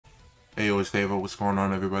Hey, yo, it's Davo. What's going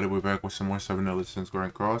on, everybody? We're back with some more 7 Since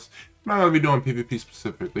Grand Cross. I'm not going to be doing PvP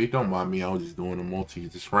specifically. Don't mind me. I was just doing a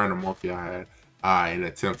just random multi I had in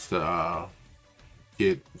attempts to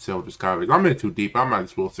get Zelda's copies. I'm in too deep. I might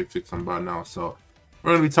as well 6-6 them by now. So,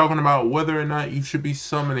 we're going to be talking about whether or not you should be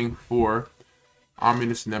summoning for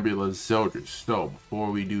Ominous Nebula Zeldris. So,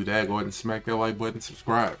 before we do that, go ahead and smack that like button,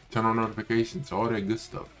 subscribe, turn on notifications, all that good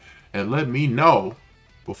stuff. And let me know,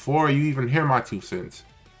 before you even hear my 2 cents,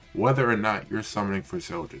 whether or not you're summoning for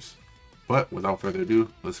Zeldris. But without further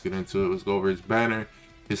ado, let's get into it. Let's go over his banner,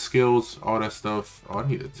 his skills, all that stuff. Oh, I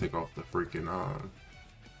need to take off the freaking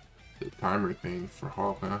the timer thing for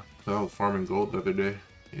Hawk, huh? So I was farming gold the other day.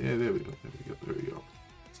 Yeah, there we go, there we go, there we go.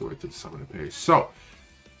 Let's go right to the summoning page. So,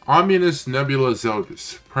 Ominous Nebula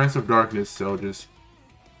Zeldris, Prince of Darkness Zeldris,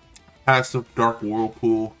 passive Dark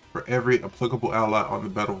Whirlpool. For every applicable ally on the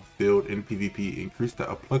battlefield in PvP, increase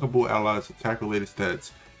the applicable ally's attack-related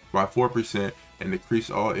stats by 4% and decrease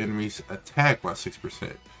all enemies' attack by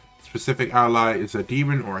 6%. Specific ally is a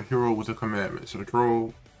demon or a hero with a commandment. So the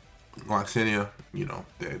troll, Glycinia, you know,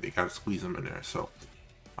 they gotta squeeze them in there. So,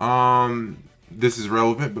 this is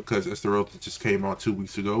relevant because Esteros just came out 2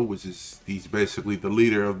 weeks ago, which is he's basically the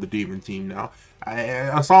leader of the demon team now.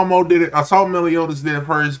 I saw Mo did it. I saw Meliodas did it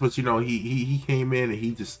first, but you know he came in and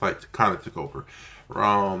he just like kind of took over.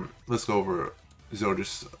 Let's go over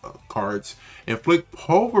Zeldris cards. Inflict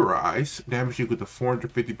pulverize damage equal to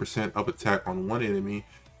 450% of attack on one enemy.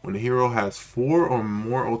 When the hero has 4 or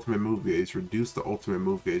more ultimate move gauge, reduce the ultimate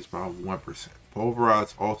move gauge by 1%.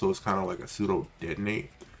 Pulverize also is kind of like a pseudo detonate.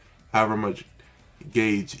 However much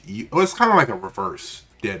gauge you, it's kind of like a reverse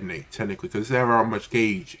detonate technically, because however how much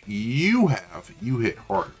gauge you have, you hit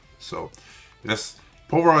harder. So that's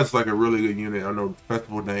pulverize is like a really good unit. I know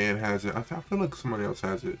Festival Diane has it. I feel like somebody else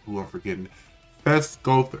has it who I'm forgetting. Fest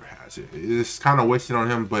Gother has it. It's kind of wasted on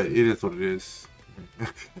him, but it is what it is.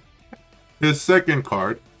 His second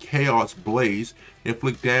card, Chaos Blaze,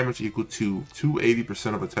 inflict damage equal to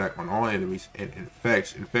 280% of attack on all enemies and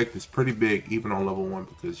infects. Infect is pretty big even on level 1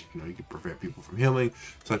 because you know you can prevent people from healing,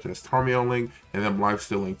 such as Tarmioling, and then life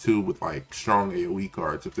stealing too with like strong AoE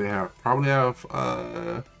cards. If they have I don't know,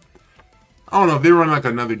 if they run like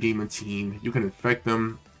another demon team, you can infect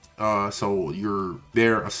them. So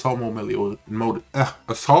their assault mode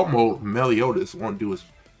Meliodas won't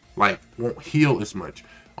heal as much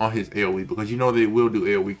on his AoE, because you know they will do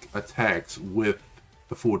AoE attacks with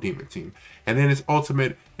the full demon team. And then his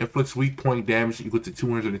ultimate inflicts weak point damage equal to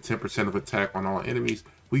 210% of attack on all enemies.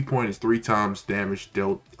 Weak point is 3 times damage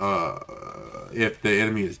dealt if the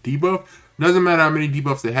enemy is debuffed. Doesn't matter how many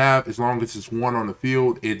debuffs they have, as long as it's 1 on the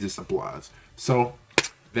field, it just applies. So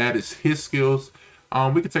that is his skills.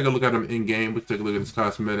 We can take a look at him in game. We can take a look at his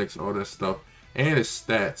cosmetics, all that stuff, and his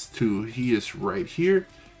stats too. He is right here.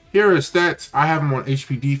 Here are his stats. I have him on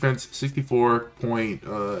HP defense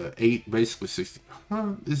 64.8, basically 60.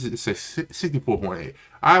 This is 64.8.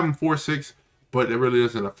 I have him 4.6, but it really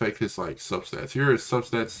doesn't affect his like substats. Here are his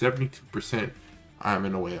substats 72%. I'm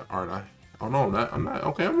in the way, aren't I? Oh no, I'm not.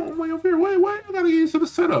 Okay, I'm way over here. Wait, I gotta get used to the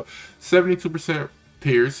setup. 72%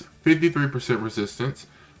 pierce, 53% resistance.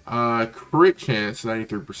 Crit chance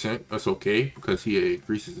 93%. That's okay because he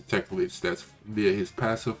increases attack related stats via his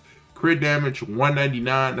passive. Crit damage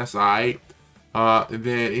 199. That's alright. And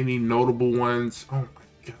then any notable ones. Oh my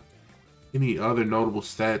god. Any other notable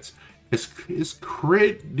stats? His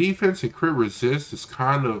crit defense and crit resist is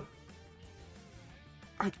kind of,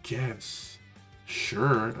 I guess,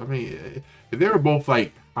 sure. I mean, if they were both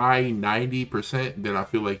like high 90%, then I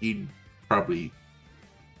feel like he'd probably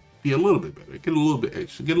be a little bit better, get a little bit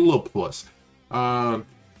extra, get a little plus.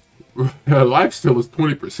 Life steal is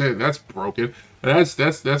 20%. That's broken. That's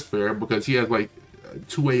fair because he has like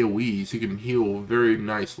 2 AoEs. He can heal very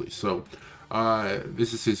nicely. So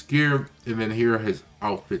this is his gear, and then here are his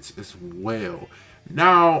outfits as well.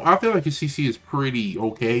 Now I feel like his CC is pretty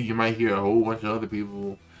okay. You might hear a whole bunch of other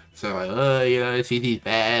people say like, oh, you know, his CC's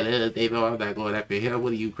bad. They know I'm not going after him.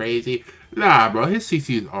 What are you, crazy? Nah, bro, his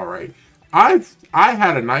CC is all right. I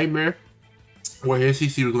had a nightmare where his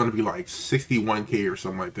CC was going to be like 61k or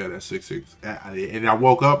something like that at 6'6", and I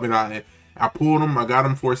woke up and I pulled him, I got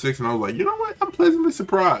him 4'6", and I was like, you know what? I'm pleasantly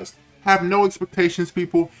surprised. Have no expectations,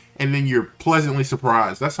 people, and then you're pleasantly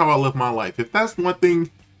surprised. That's how I live my life. If that's one thing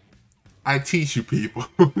I teach you people,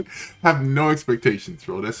 have no expectations,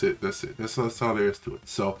 bro. That's it. That's all there is to it.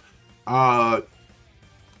 So,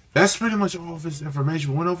 that's pretty much all of his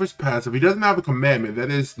information. We went over his passive. He doesn't have a commandment.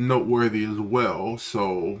 That is noteworthy as well.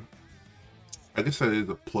 So, I guess that is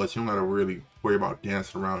a plus. You don't gotta really worry about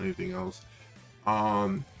dancing around anything else.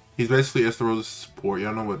 He's basically Estarosa's support.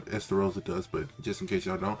 Y'all know what Estarosa does, but just in case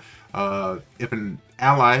y'all don't, if an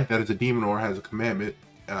ally that is a demon or has a commandment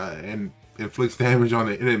and inflicts damage on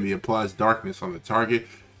the enemy, applies darkness on the target.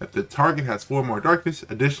 If the target has 4 more darkness,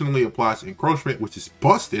 additionally applies encroachment, which is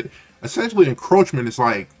busted. Essentially, encroachment is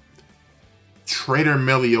like Trader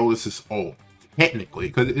Meliodas' ult, technically,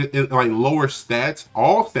 because it like lower stats,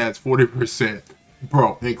 all stats 40%.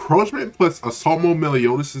 Bro, encroachment plus Assault Mode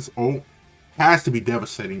Meliodas' ult has to be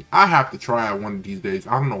devastating. I have to try it one of these days.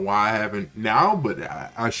 I don't know why I haven't now, but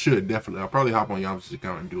I should definitely. I'll probably hop on Yamcha's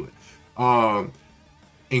account and do it.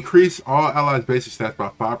 Increase all allies' basic stats by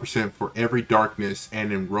 5% for every darkness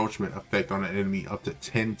and encroachment effect on an enemy up to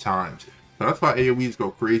 10 times. So that's why AoEs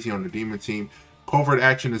go crazy on the demon team. Covert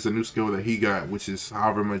action is a new skill that he got, which is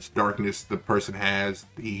however much darkness the person has,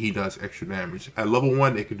 he does extra damage. At level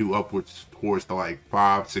 1, it could do upwards towards the like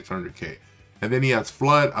 500-600k. And then he has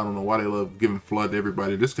Flood. I don't know why they love giving Flood to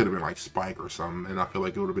everybody. This could have been like Spike or something, and I feel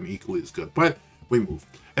like it would have been equally as good. But we move.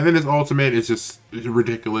 And then his ultimate is just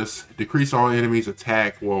ridiculous. Decrease all enemies'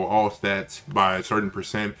 attack, well, all stats by a certain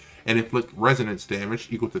percent, and inflict resonance damage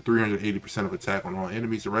equal to 380% of attack on all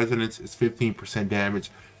enemies. The resonance is 15%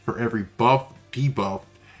 damage for every buff, debuff,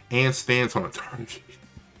 and stance on a target.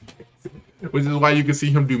 Which is why you can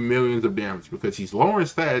see him do millions of damage, because he's lowering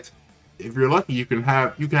stats. If you're lucky, you can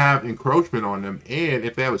have encroachment on them, and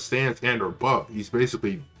if they have a stance and or buff, he's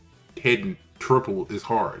basically hitting triple as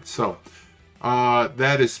hard. So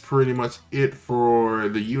that is pretty much it for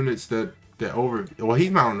the units that well,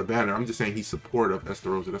 he's not on the banner. I'm just saying he's supportive of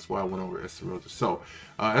Estarosa. That's why I went over Estarosa. So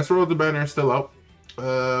Estarosa banner is still out.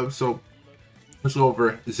 So let's go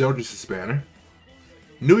over Zeldris' banner.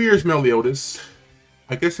 New Year's Meliodas.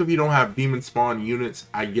 I guess if you don't have demon spawn units,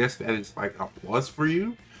 I guess that is like a plus for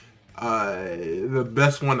you. The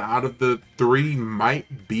best one out of the 3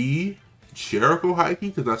 might be Jericho Heike,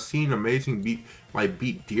 because I've seen Amazing beat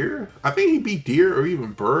Deer. I think he beat Deer or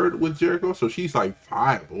even Bird with Jericho, so she's like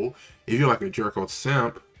viable. If you're like a Jericho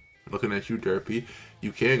simp, looking at you, Derpy,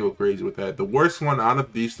 you can go crazy with that. The worst one out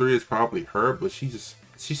of these 3 is probably her, but she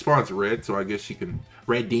spawns red, so I guess she can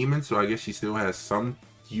red demon, so I guess she still has some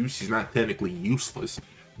use. She's not technically useless.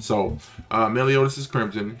 So Meliodas is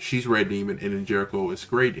Crimson, she's red demon, and then Jericho is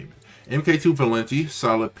gray demon. MK2 Valenti,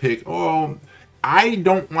 solid pick. Oh, I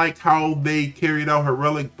don't like how they carried out her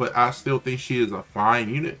relic, but I still think she is a fine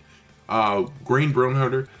unit. Green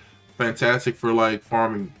Brownhunter, fantastic for like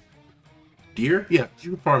farming deer. Yeah,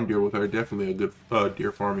 you can farm deer with her. Definitely a good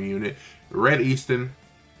deer farming unit. Red Easton,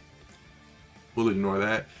 we'll ignore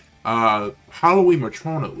that. Halloween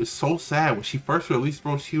Matrona was so sad when she first released,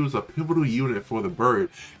 bro. She was a pivotal unit for the bird,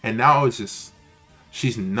 and now it's just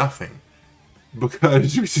she's nothing,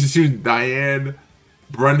 because she's Diane,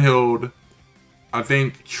 Brunhild, I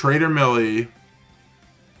think Trader Melee.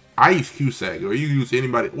 I use Cusack, or you use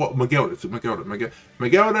anybody. Well,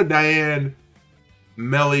 Magelda, Diane,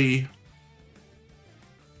 Melee.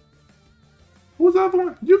 What was the other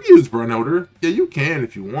one? You can use Brunhilder. Yeah, you can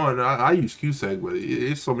if you want. I use Cusack, but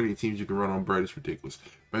it's so many teams you can run on Bird. It's ridiculous.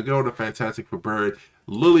 Magelda, fantastic for Bird.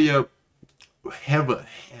 Lilia, have a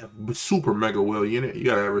super mega well unit. You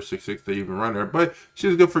gotta have her 6'6" to even run her, but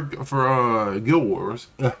she's good for Guild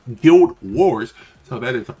Wars. So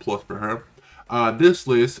that is a plus for her. This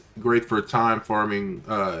list great for time farming,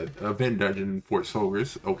 event dungeon Fort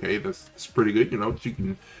Solgris. Okay, that's pretty good. You know, she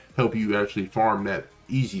can help you actually farm that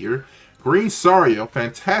easier. Green Sario,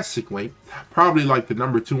 fantastic link. Probably like the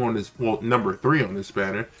number 2 on this, well, number 3 on this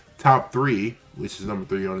banner. Top 3, which is number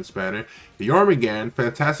 3 on this banner. The Yarmigan,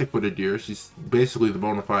 fantastic for the deer. She's basically the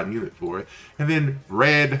bona fide unit for it. And then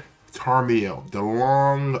Red Tarmiel, the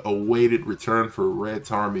long-awaited return for Red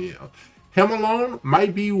Tarmiel. Him alone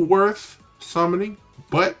might be worth summoning,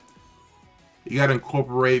 but you got to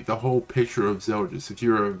incorporate the whole picture of Zeldris. If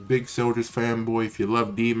you're a big Zeldris fanboy, if you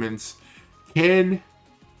love demons,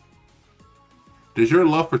 does your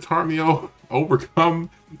love for Tarmiel overcome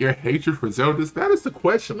your hatred for Zeldris? That is the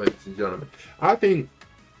question, ladies and gentlemen. I think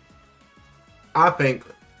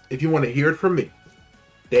if you want to hear it from me,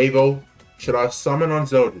 Davo, should I summon on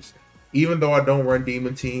Zeldris? Even though I don't run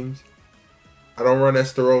demon teams, I don't run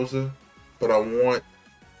Estarosa, but I want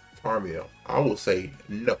Tarmiel. I will say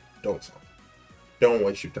no, don't summon. Don't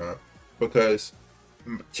waste your time, because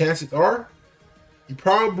chances are you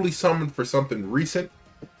probably summoned for something recent.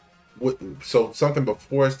 So something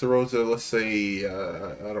before Estarosa, let's say,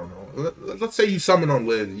 I don't know. Let's say you summon on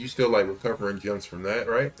Liz, and you still like recovering gems from that,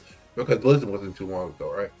 right? Because Liz wasn't too long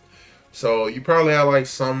ago, right? So you probably have like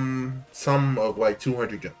some of like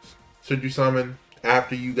 200 gems. Should you summon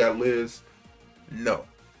after you got Liz? No.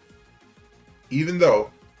 Even though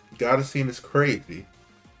God has seen is crazy,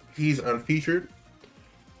 he's unfeatured.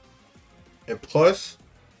 And plus,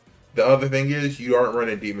 the other thing is you aren't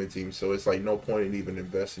running demon teams, so it's like no point in even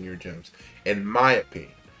investing your gems, in my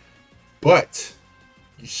opinion. But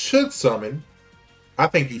you should summon. I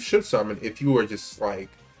think you should summon if you are just like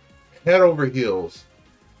head over heels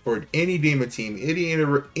for any demon team,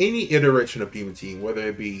 any iteration of demon team, whether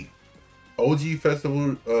it be OG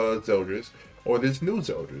Festival Zeldris or this new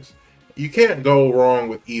Zeldris. You can't go wrong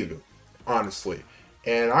with either, honestly.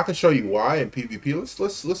 And I can show you why in PvP.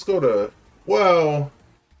 Let's go to, well,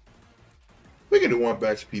 we can do one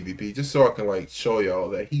batch of PvP just so I can like show y'all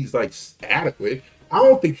that he's like adequate. I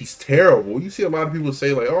don't think he's terrible. You see a lot of people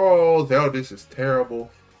say like, "Oh, Zeldris is terrible."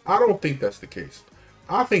 I don't think that's the case.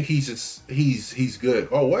 I think he's just he's good.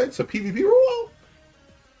 Oh, what? It's a PvP rule?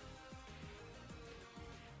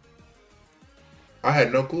 I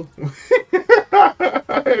had no clue.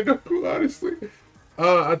 I had no clue, honestly.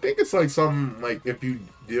 I think it's like something like if you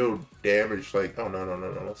deal damage, like, oh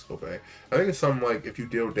no, let's go back. I think it's something like if you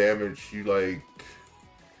deal damage, you like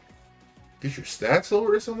get your stats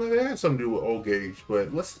lowered or something like that. It has something to do with old gauge,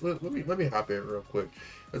 but let me hop in real quick.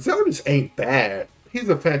 Zeldris ain't bad. He's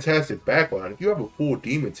a fantastic backline. If you have a full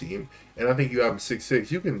demon team, and I think you have him 6'6",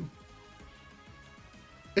 you can.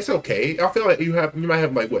 It's okay. I feel like you might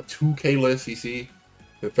have like what 2K less CC.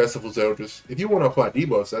 The Festival Zeldris. If you want to apply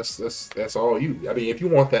debuffs, that's all you. I mean, if you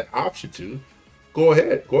want that option to, go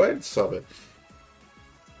ahead and sub it.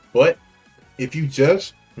 But if you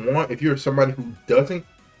just want, if you're somebody who doesn't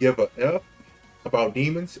give a F about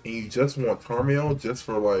demons and you just want Tarmiel just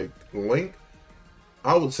for like Link,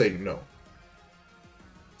 I would say no.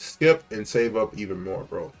 Skip and save up even more,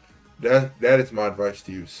 bro. That is my advice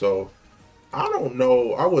to you. So I don't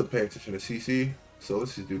know. I wasn't paying attention to CC. So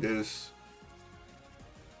let's just do this.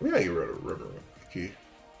 We gotta get rid of River key.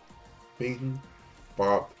 Bing,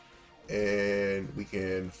 bop, and we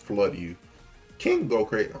can flood you. King go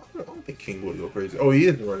crazy. I don't think King would go crazy. Oh, he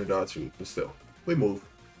is running dodge shoot, but still, we move.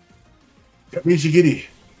 That means you get it.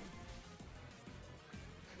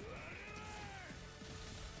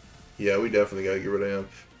 Yeah, we definitely gotta get rid of him.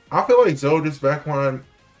 I feel like Zeldris backline,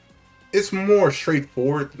 it's more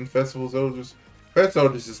straightforward than Festival Zeldris.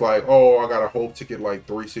 Festival is like, oh, I gotta hope to get like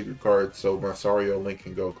 3 secret cards so my Sario Link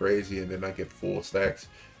can go crazy and then I get full stacks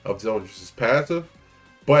of Zeldris' passive.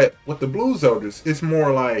 But with the blue Zeldris, it's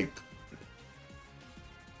more like,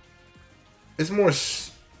 it's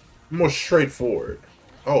more straightforward.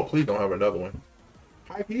 Oh, please don't have another one.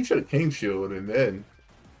 You should have King Shield and then,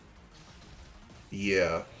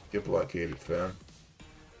 yeah, get blockaded, fam.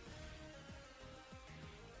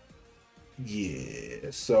 Yeah,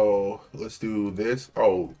 so let's do this.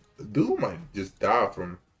 Oh, dude might just die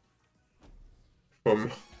from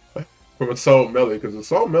Assault Melee, because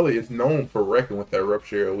Assault Melee is known for wrecking with that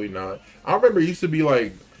Rupture AoE not. I remember it used to be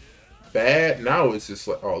like bad. Now it's just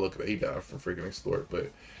like, oh look at that, he died from freaking Extort.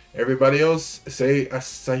 But everybody else say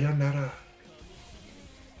sayonara.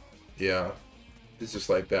 Yeah, it's just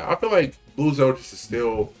like that. I feel like Blue Zeldris is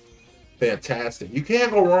still fantastic. You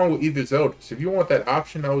can't go wrong with either Zeldris. If you want that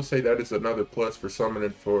option, I would say that is another plus for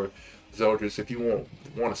summoning for Zeldris. If you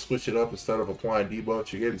want to switch it up instead of applying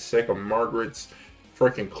debuffs, you're getting second Margaret's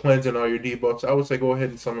freaking cleansing all your debuffs. I would say go ahead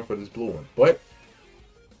and summon for this blue one. But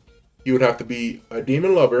you would have to be a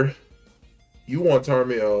demon lover. You want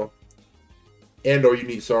Tarmiel, and or you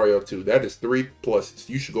need Sario too. That is 3 pluses.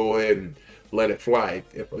 You should go ahead and let it fly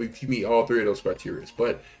if you meet all 3 of those criteria.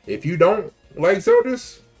 But if you don't like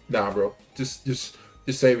Zeldris, nah, bro. Just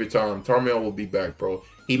save your time. Tarmiel will be back, bro.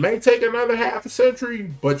 He may take another half a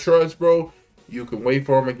century, but trust, bro, you can wait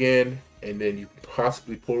for him again, and then you can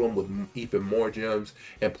possibly pull him with even more gems.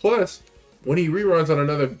 And plus, when he reruns on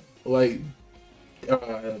another like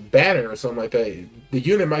banner or something like that, the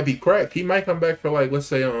unit might be cracked. He might come back for like, let's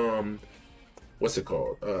say, what's it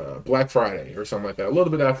called? Black Friday or something like that. A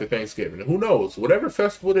little bit after Thanksgiving. And who knows? Whatever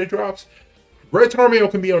festival they drops, Red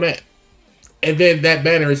Tarmiel can be on that. And then that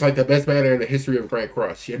banner is like the best banner in the history of Grand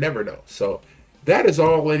Cross. You never know. So that is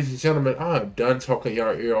all, ladies and gentlemen. I'm done talking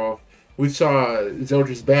your ear off. We saw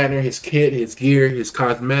Zeldris' banner, his kit, his gear, his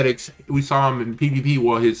cosmetics. We saw him in PvP,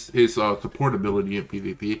 well, his support ability in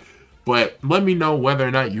PvP. But let me know whether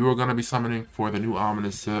or not you are going to be summoning for the new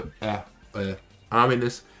ominous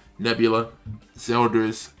Nebula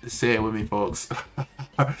Zeldris. Say it with me, folks.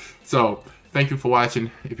 So thank you for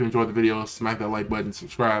watching. If you enjoyed the video, smack that like button,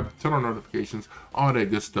 subscribe, turn on notifications, all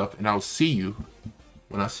that good stuff. And I'll see you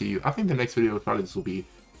when I see you. I think the next video probably this will be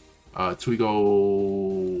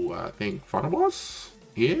Twigo, I think, Final Boss?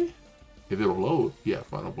 Yeah? If it'll load. Yeah,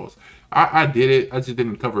 Final Boss. I did it. I just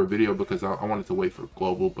didn't cover a video because I wanted to wait for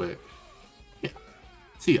global. But yeah.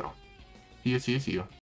 See y'all. See ya.